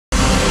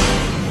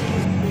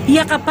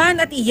Iyakapan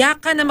at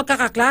iyakan na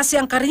magkakaklase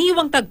ang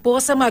karaniwang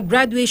tagpo sa mga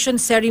graduation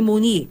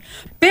ceremony.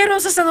 Pero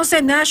sa San Jose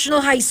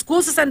National High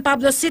School sa San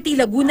Pablo City,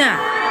 Laguna,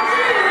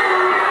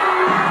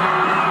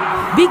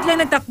 biglang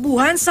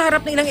nagtakbuhan sa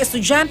harap ng ilang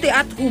estudyante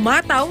at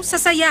humataw sa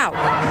sayaw.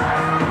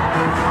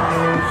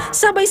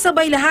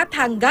 Sabay-sabay lahat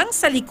hanggang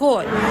sa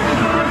likod.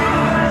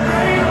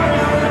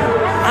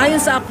 Ayon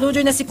sa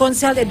uploader na si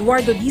Consel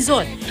Eduardo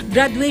Dizon,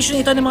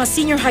 graduation ito ng mga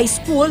senior high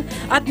school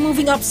at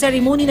moving up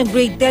ceremony ng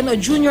grade 10 o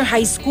junior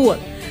high school.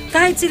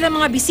 Kahit sila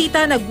mga bisita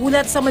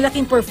nagulat sa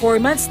malaking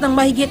performance ng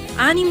mahigit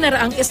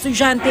 600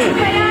 estudyante.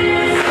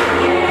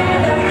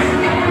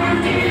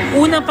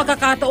 Unang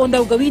pagkakataon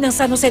daw gawin ng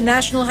San Jose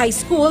National High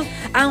School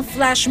ang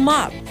flash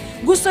mob.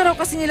 Gusto raw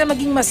kasi nila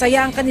maging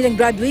masaya ang kanilang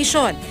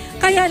graduation,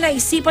 kaya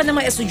naisipan ng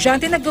mga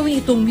estudyante na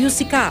gawin itong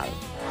musical.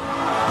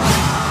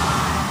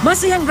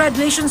 Masayang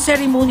graduation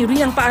ceremony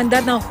rin ang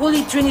paandar ng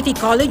Holy Trinity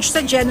College sa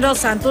General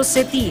Santos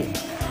City.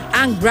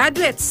 Ang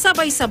graduates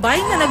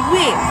sabay-sabay na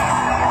nag-wave.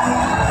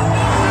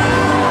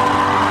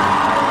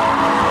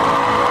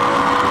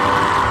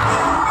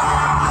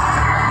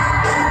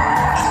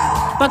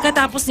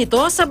 Pagkatapos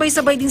nito,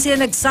 sabay-sabay din sila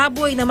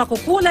nagsaboy na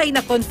makukulay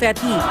na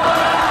confetti.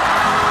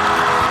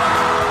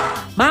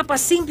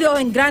 Mapasimple o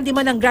engrande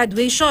man ang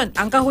graduation,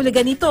 ang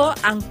kahulugan nito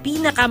ang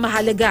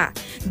pinakamahalaga.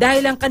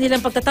 Dahil ang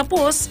kanilang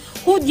pagtatapos,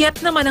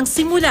 hudyat naman ang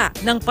simula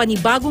ng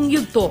panibagong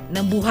yugto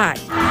ng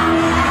buhay.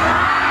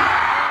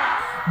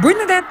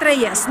 Bernadette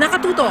Reyes,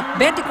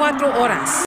 Nakatutok, 24 Oras.